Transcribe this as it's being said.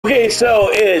Okay, so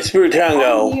it's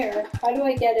Brutango. I'm here. How do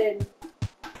I get in?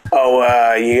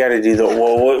 Oh, you gotta do the...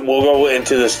 We'll go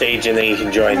into the stage and then you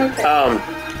can join. Okay.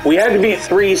 We had to beat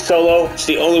 3 solo. It's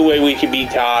the only way we could beat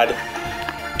Todd.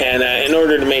 And in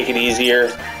order to make it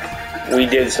easier, we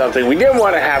did something we didn't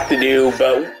want to have to do,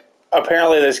 but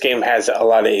apparently this game has a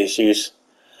lot of issues,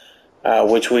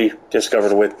 which we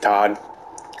discovered with Todd.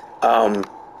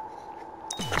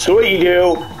 So what you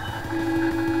do...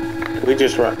 We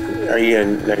just run. Are you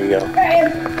in? There you go. I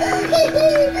can't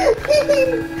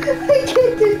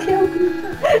kill me.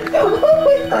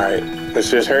 Alright,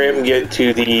 let's just hurry up and get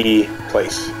to the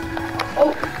place.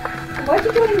 Oh, why'd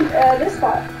you join this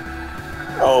spot?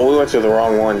 Oh, we went to the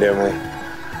wrong one, didn't we?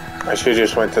 I should have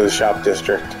just went to the shop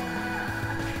district.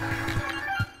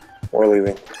 We're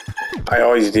leaving. I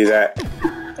always do that.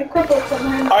 I crippled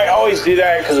someone. I always do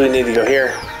that because we need to go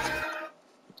here.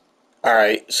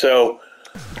 Alright, so...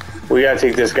 We gotta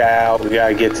take this guy out. We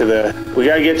gotta get to the... We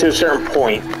gotta get to a certain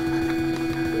point. We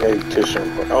gotta get to a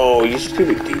certain point. Oh, you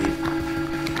stupid dude.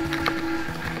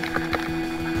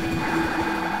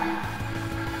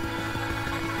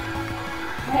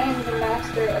 I am the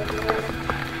master of murder.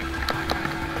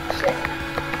 Shit.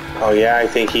 Oh yeah, I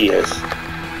think he is.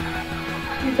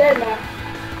 He's dead now.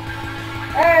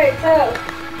 Alright, so...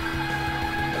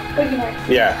 Quickie Mart.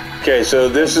 Yeah. Okay, so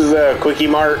this is the Quickie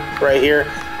Mart right here.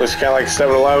 Looks kind of like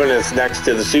 7-Eleven. It's next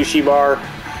to the sushi bar.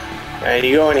 And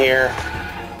you go in here.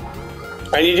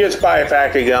 And you just buy a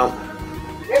pack of gum.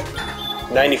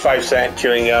 95-cent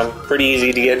chewing gum. Pretty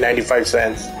easy to get 95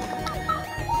 cents.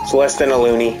 It's less than a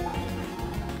loonie.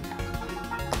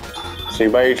 So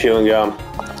you buy your chewing gum.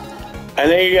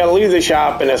 And then you gotta leave the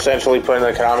shop and essentially put in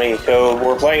the Konami code.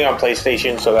 We're playing on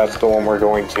PlayStation, so that's the one we're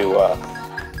going to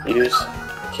use.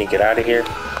 Can't get out of here.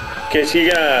 Okay, so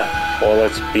you're gonna... Well,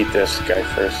 let's beat this guy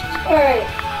first. Alright.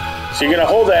 So you're gonna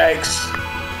hold X.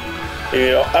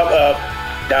 You go up,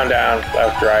 down, down,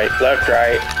 left,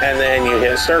 right, and then you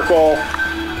hit circle,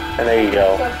 and there you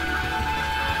go.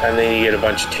 And then you get a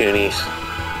bunch of toonies.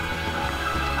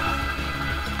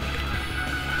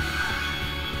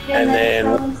 And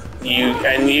then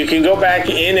you can go back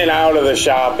in and out of the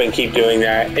shop and keep doing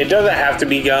that. It doesn't have to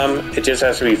be gum, it just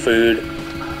has to be food.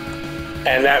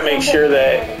 And that makes sure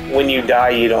that when you die,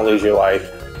 you don't lose your life.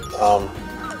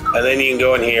 And then you can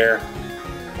go in here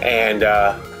and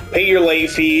pay your late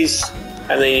fees,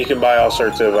 and then you can buy all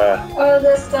sorts of... oh,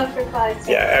 this stuff for 5 seconds.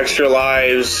 Yeah, extra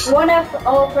lives. 1F,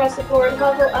 all press the forward,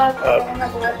 level up, and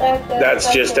level up.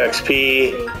 That's just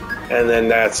XP, and then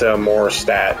that's more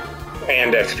stat.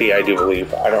 And XP, I do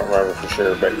believe. I don't remember for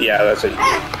sure, but yeah, that's what you do.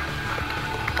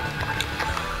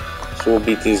 So we'll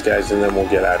beat these guys, and then we'll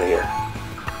get out of here.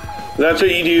 That's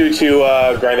what you do to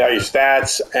grind out your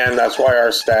stats, and that's why our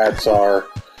stats are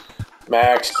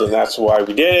maxed, and that's why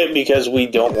we did it, because we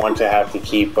don't want to have to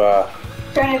keep... trying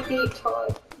to beat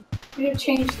Todd. We have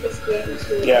changed this game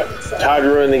to... Yeah, Todd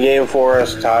ruined the game for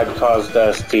us. Todd caused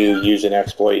us to use an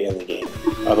exploit in the game.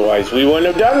 Otherwise, we wouldn't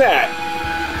have done that.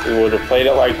 We would have played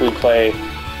it like we play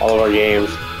all of our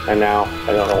games, and now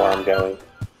I don't know where I'm going.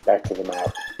 Back to the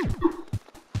map.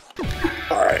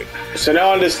 Alright, so now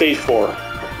on to stage 4.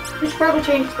 We should probably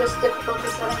change this difficulty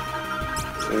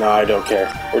setting. No, I don't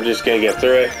care. We're just gonna get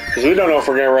through it, because we don't know if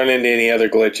we're gonna run into any other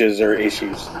glitches or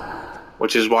issues.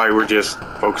 Which is why we're just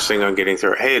focusing on getting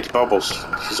through it. Hey, it's Bubbles.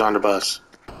 She's on the bus.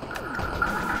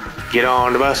 Get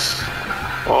on the bus.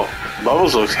 Oh,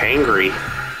 Bubbles looks hangry.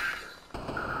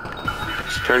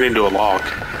 She's turned into a log.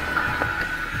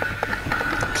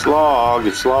 It's log,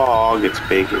 it's log, it's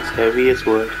big, it's heavy, it's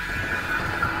wood.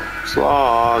 It's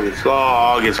log, it's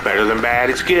log, it's better than bad,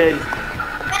 it's good.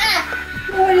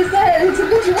 What is that? It's a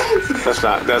vigilante.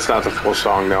 That's not the full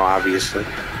song, though, obviously.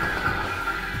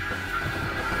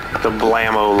 The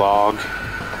blammo log.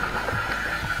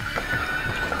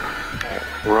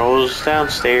 Rolls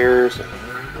downstairs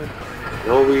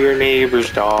over your neighbor's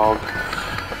dog.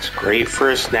 It's great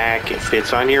for a snack. It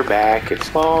fits on your back.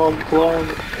 It's log.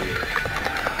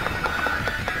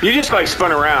 You just like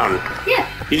spun around. Yeah.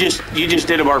 You just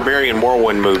did a barbarian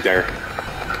whirlwind move there,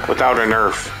 without a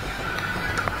nerf.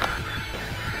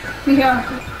 Yeah.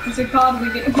 It's a called we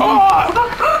get. Oh!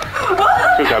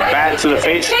 Took a bat to the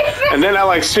face, and then I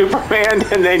like Superman,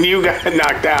 and then you got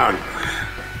knocked down.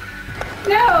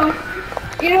 No.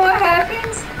 You know what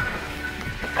happens?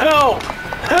 Help!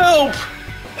 Help!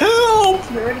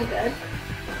 Help! You're already dead.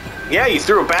 Yeah, you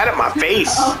threw a bat at my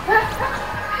face. Oh.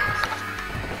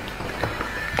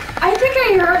 I think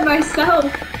I hurt myself.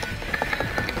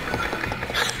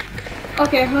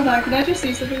 Okay, hold on. Can I just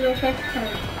see something real quick?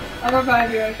 I'll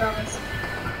revive you, I promise.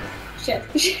 Shit.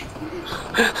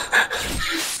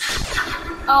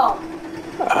 Oh.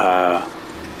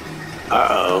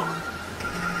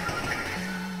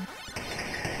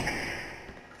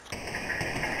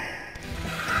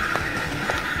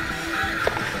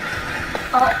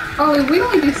 we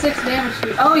only do 6 damage to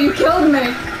you. Oh, you killed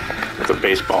me. With a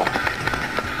baseball.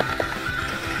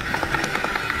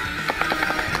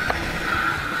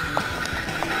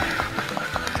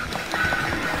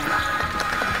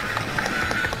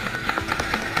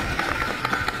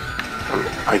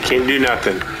 I can't do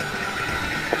nothing.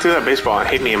 I threw that baseball and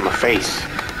it hit me in my face.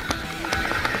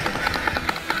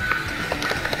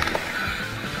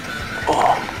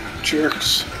 Oh,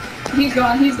 jerks. He's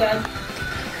gone. He's dead.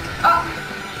 Oh,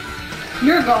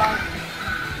 you're gone.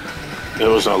 It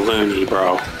was a loony,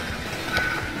 bro.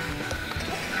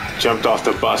 Jumped off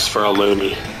the bus for a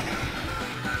loony.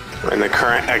 In the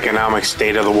current economic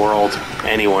state of the world,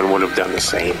 anyone would have done the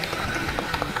same.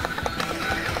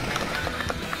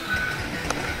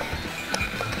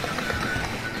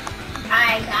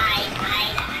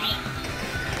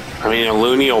 I mean, a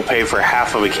loony will pay for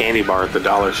half of a candy bar at the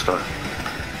dollar store.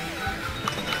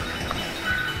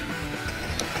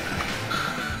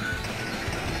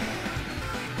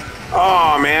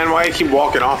 Oh man, why do you keep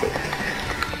walking off it?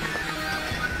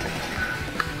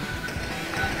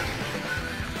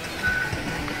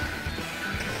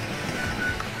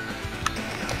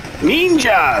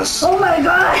 Ninjas! Oh my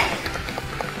god!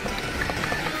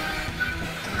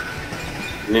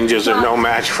 Ninjas are no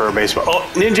match for a baseball.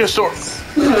 Oh, ninja sword!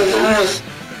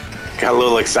 Got a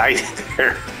little excited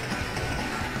there.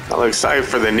 Got a little excited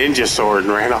for the ninja sword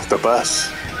and ran off the bus.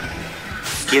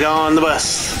 Get on the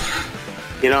bus.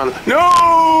 Get on. No!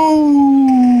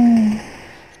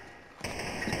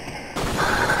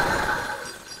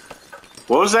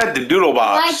 What was that? The doodle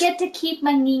box. I get to keep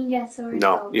my ninja sword.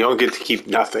 No, you don't get to keep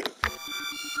nothing.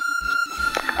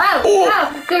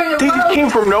 Oh, Oh, they came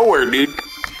from nowhere, dude.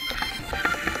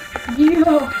 You.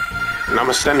 And I'm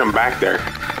gonna send them back there.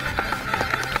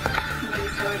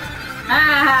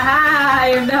 Ah,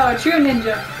 you're no true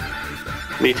ninja.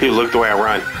 Me too. Look the way I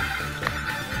run.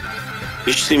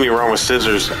 You should see me run with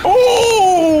scissors.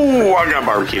 Oh, I got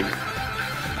barbecue.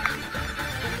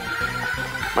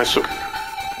 My sword.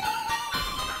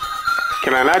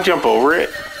 Can I not jump over it?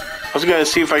 I was gonna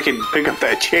see if I could pick up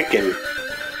that chicken.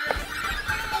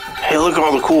 Hey, look at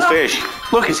all the cool fish.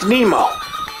 Look, it's Nemo.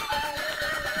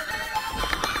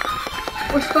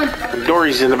 Where's SpongeBob?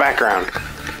 Dory's in the background.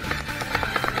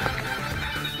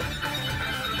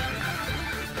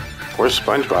 Where's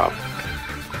SpongeBob?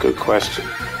 Good question.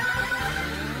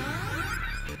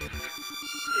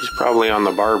 He's probably on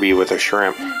the Barbie with a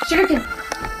shrimp. Chicken.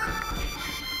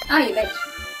 Oh, you bitch.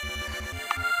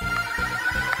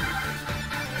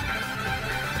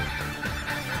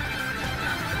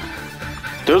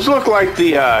 Those look like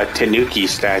the Tanuki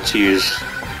statues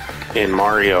in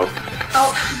Mario.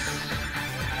 Oh.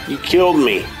 You killed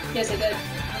me. Yes, I did.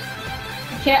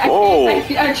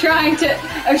 I'm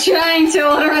trying to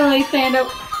literally stand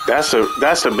up. That's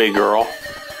a big girl.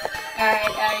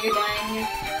 Alright, you're dying here.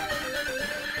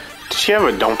 Does she have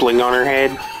a dumpling on her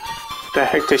head? What the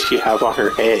heck does she have on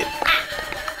her head?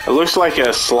 It looks like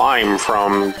a slime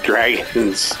from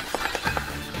Dragon's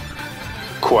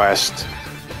Quest.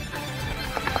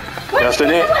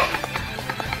 Doesn't it?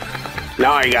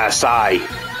 Now I got a sigh.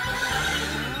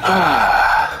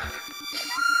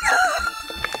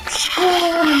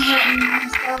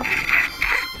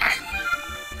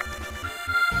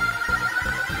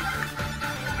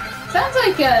 Sounds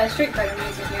like Street Fighter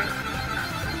music here.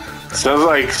 Sounds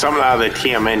like something out of the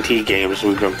TMNT games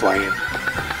we've been playing.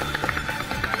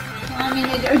 I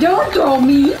mean, don't throw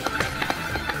me.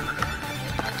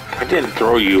 I didn't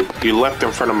throw you. You leapt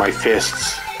in front of my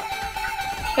fists.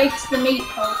 Fakes the meat,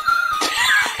 Pope.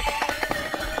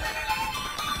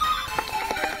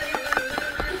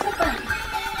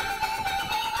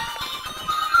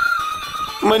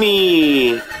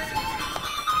 Money!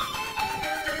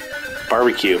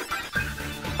 Barbecue.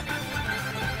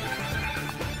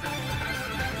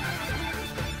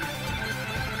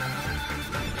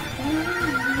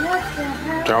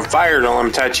 They're on fire, don't let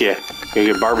them touch you. You'll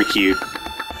get barbecued.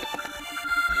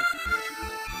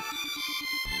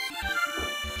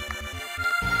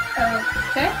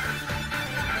 Okay.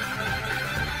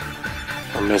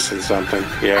 I'm missing something.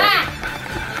 Yeah.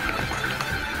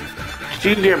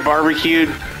 Did you get barbecued?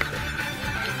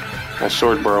 My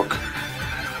sword broke.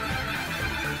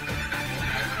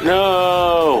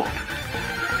 No!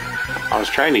 I was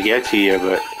trying to get to you,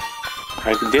 but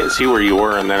I didn't see where you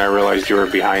were, and then I realized you were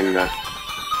behind the...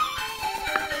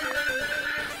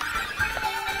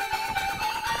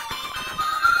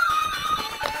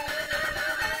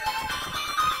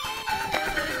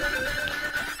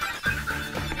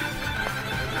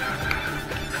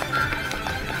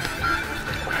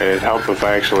 It'd help if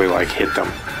I actually, like, hit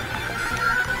them.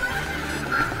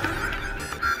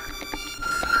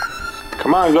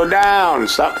 Come on, go down.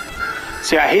 Stop.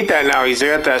 See, I hate that now. He's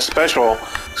got that special,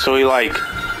 so he like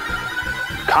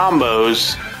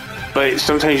combos, but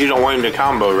sometimes you don't want him to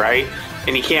combo, right?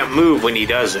 And he can't move when he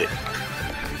does it.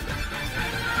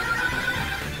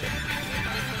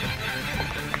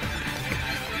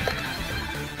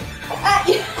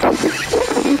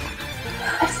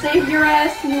 I saved your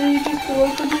ass and then you just blew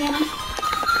up again.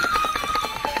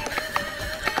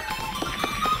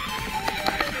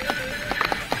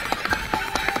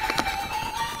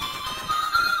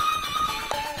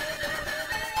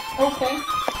 Okay.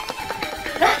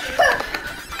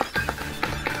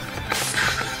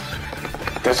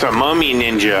 That's a mummy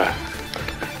ninja.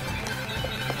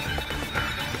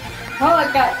 Oh,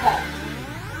 I got cut.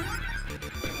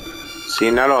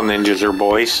 See, not all ninjas are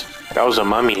boys. That was a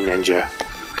mummy ninja.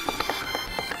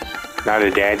 Not a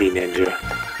daddy ninja.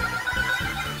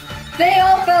 They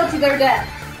all fell to their death.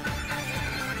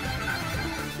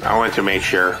 I went to make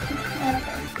sure. Okay.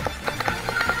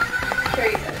 Sure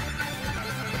you did.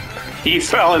 He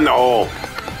fell in the hole.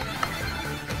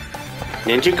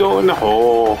 Ninja go in the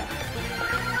hole.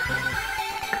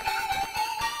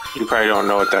 You probably don't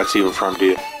know what that's even from, do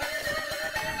you?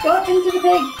 Go up into the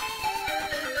pig.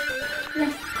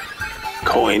 Yeah.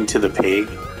 Go into the pig.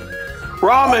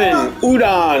 Ramen,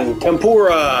 udon,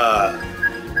 tempura.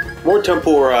 More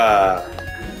tempura.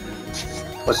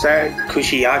 What's that?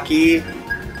 Kushiyaki?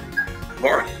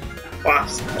 More.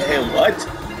 Man, what?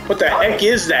 What the heck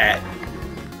is that?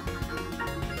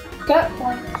 Gut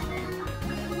points.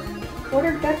 What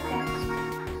are gut points?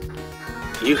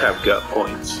 You have gut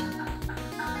points.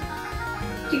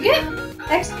 You get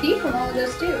XP from all of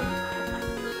those too.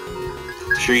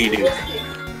 Sure you do.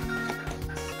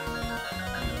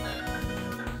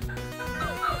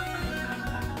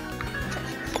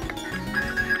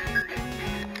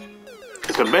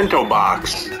 It's a bento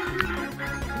box.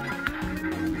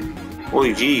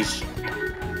 Holy jeez.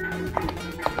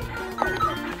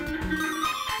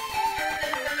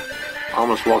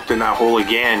 Almost walked in that hole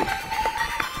again.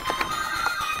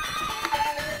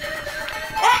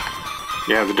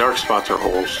 Yeah, the dark spots are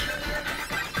holes.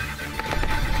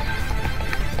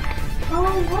 Oh,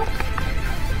 what?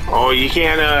 Oh, you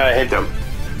can't hit them.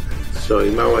 So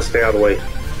you might want to stay out of the way.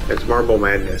 It's marble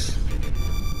madness.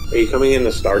 Are you coming in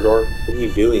the star door? What are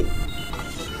you doing?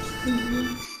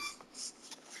 Mm-hmm.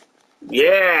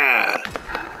 Yeah!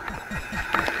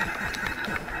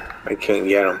 I couldn't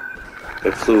get them.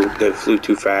 They flew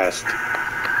too fast.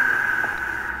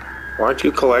 Why aren't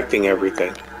you collecting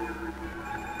everything?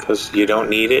 Because you don't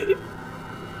need it?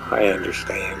 I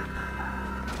understand.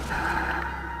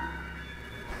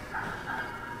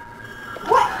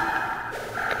 What?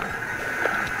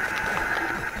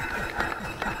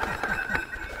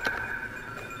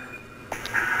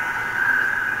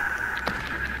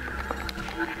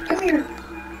 Come here.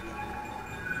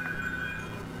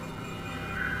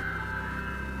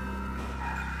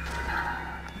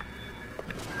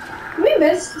 Did we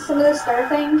miss some of the star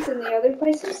things in the other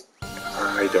places?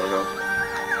 I don't know.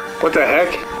 What the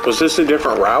heck? Was this a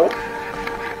different route?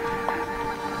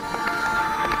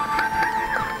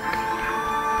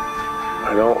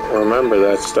 I don't remember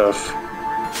that stuff.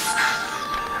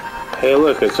 Hey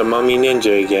look, it's a mummy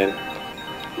ninja again.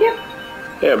 Yep.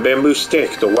 Yeah, bamboo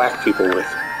stick to whack people with.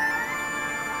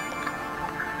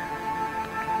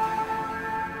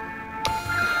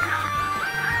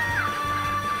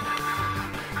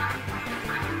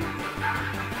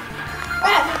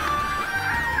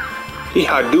 He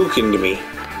Hadoukened me.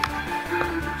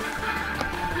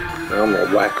 I'm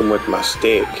gonna whack him with my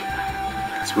stick.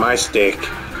 It's my stick.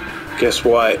 Guess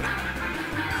what?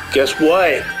 Guess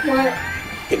what? What?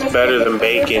 It's better than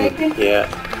bacon. Yeah.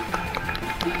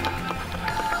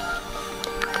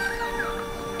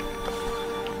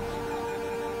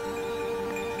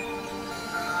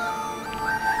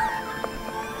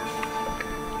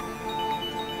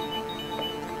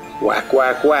 Whack,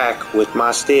 whack, whack with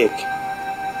my stick.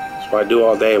 That's what I do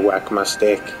all day, whack my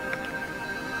stick.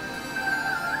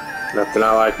 Nothing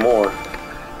I like more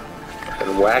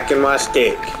than whacking my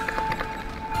stick.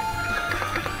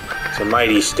 It's a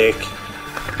mighty stick.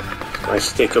 It's my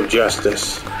stick of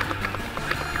justice.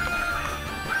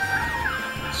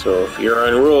 So if you're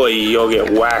unruly, you'll get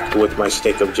whacked with my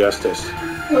stick of justice.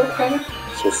 Okay.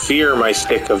 So fear my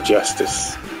stick of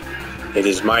justice. It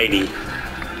is mighty.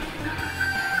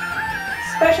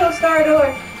 Special star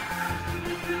door.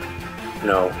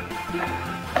 No.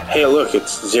 Hey, look,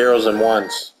 it's zeros and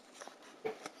ones.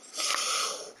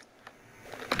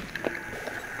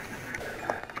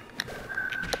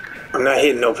 I'm not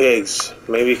hitting no pigs.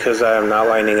 Maybe because I'm not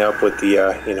lining up with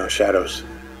the, shadows.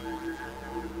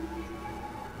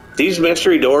 These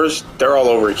mystery doors, they're all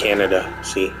over Canada,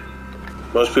 see?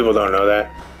 Most people don't know that.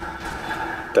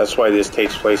 That's why this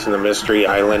takes place in the mystery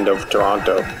island of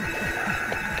Toronto.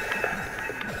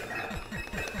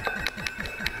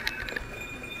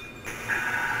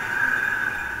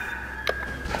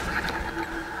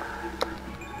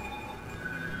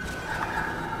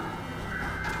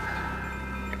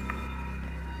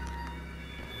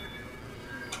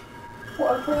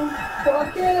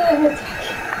 Walk in.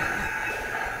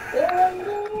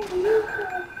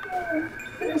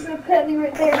 There's a penny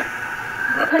right there.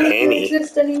 A Pennies penny? don't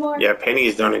exist anymore. Yeah,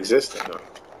 pennies don't exist anymore.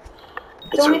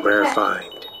 It's Don't a make the rare cat.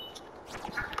 find.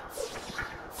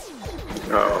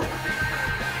 Oh.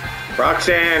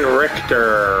 Roxanne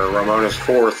Richter, Ramona's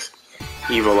fourth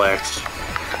evil ex.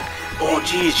 Oh,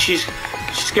 geez, she's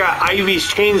got Ivy's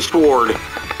chain sword.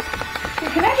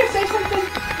 Can I just say something?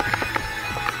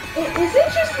 Is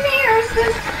it just me, or is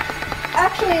this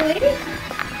actually a lady?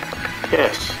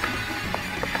 Yes.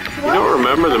 You don't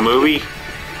remember the movie?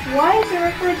 Why is it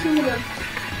referred to as a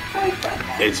boyfriend?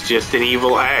 It's just an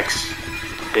evil ex.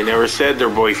 They never said they're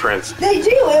boyfriends. They do.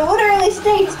 It literally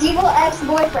states evil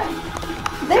ex-boyfriend.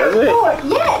 Does it? Therefore,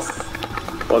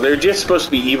 yes. Well, they're just supposed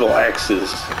to be evil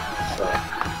exes. So.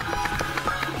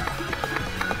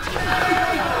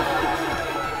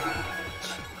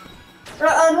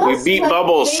 Unless, We beat like,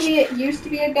 Bubbles. Maybe it used to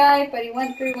be a guy, but he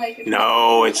went through like a...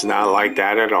 No, it's not like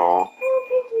that at all.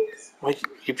 Oh, piggies. What,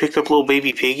 you picked up little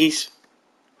baby piggies?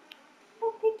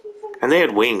 Oh, piggies. And they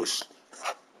had wings.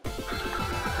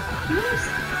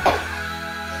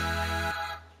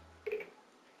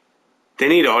 They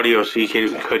need audio so you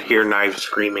could hear Knife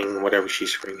screaming, whatever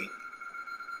she's screaming.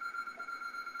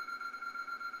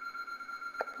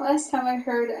 Last time I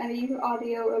heard any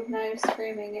audio of Knives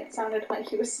screaming, it sounded like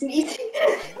he was sneezing.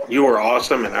 You were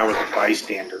awesome and I was a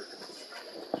bystander.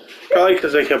 Probably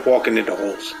because I kept walking into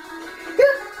holes.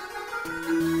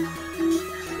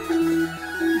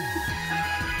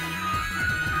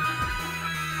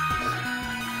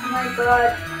 Oh my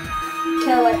god.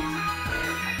 Kill it.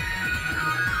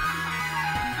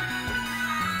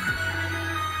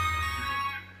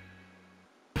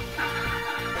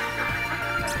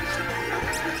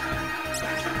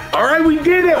 Alright, we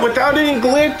did it without any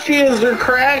glitches or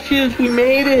crashes. We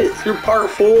made it through part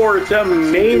 4. It's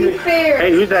amazing. Fair.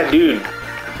 Hey, who's that dude?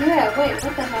 Yeah, wait,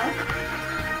 what the hell?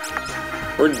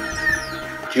 Where'd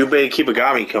Jubei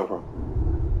Kibagami come from?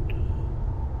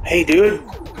 Hey, dude.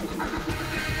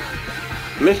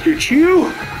 Mr. Chew.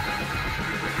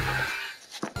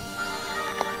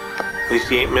 At least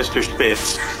he ain't Mr.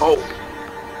 Spitz. Oh.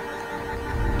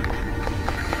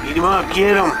 Beat him up,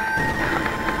 get him.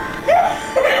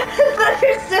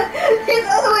 He's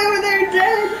all the way over there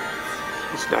dead.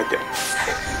 He's not dead.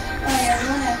 Oh yeah,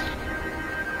 run it.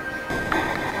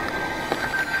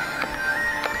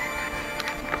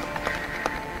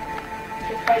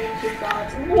 You're fighting two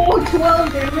gods. Whoa,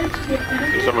 12 damage.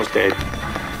 He's almost dead.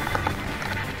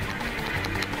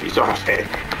 He's almost dead.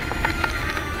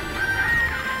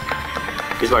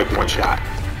 He's like one shot.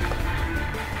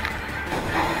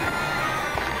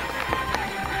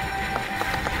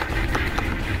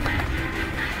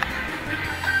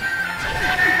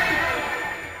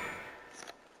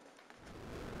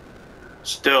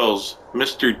 Stills,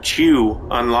 Mr. Chew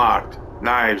unlocked.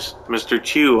 Knives, Mr.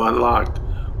 Chew unlocked.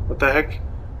 What the heck?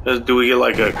 Do we get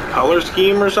like a color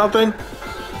scheme or something?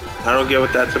 I don't get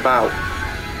what that's about.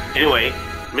 Anyway,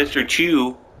 Mr.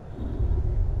 Chew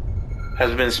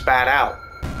has been spat out.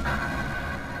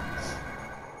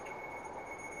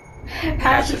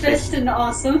 Pacifist and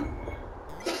awesome.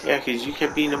 Yeah, because you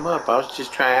kept beating him up. I was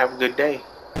just trying to have a good day.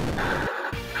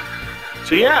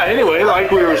 So yeah, anyway,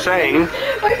 like we were saying.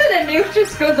 Like that a nuke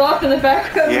just goes off in the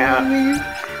background. Yeah.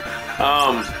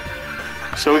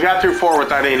 So we got through 4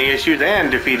 without any issues and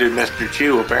defeated Mr.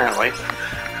 Chew, apparently.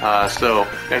 So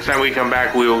next time we come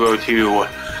back, we will go to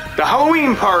the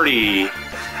Halloween party.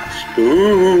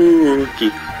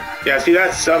 Spooky. Yeah, see,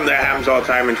 that's something that happens all the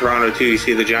time in Toronto, too. You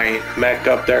see the giant mech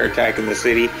up there attacking the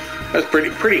city. That's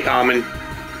pretty common.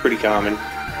 Pretty common.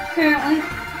 Apparently.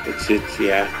 It's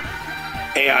yeah.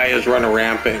 AI is running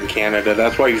rampant in Canada.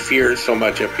 That's why you fear it so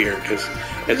much up here, because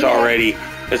it's already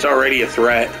a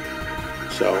threat.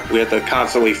 So we have to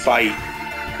constantly fight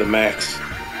the mechs.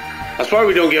 That's why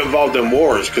we don't get involved in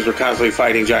wars, because we're constantly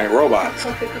fighting giant robots.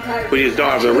 We just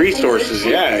don't have the resources.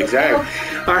 Yeah, exactly.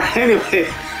 All right, anyway,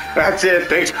 that's it.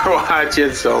 Thanks for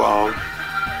watching. So long.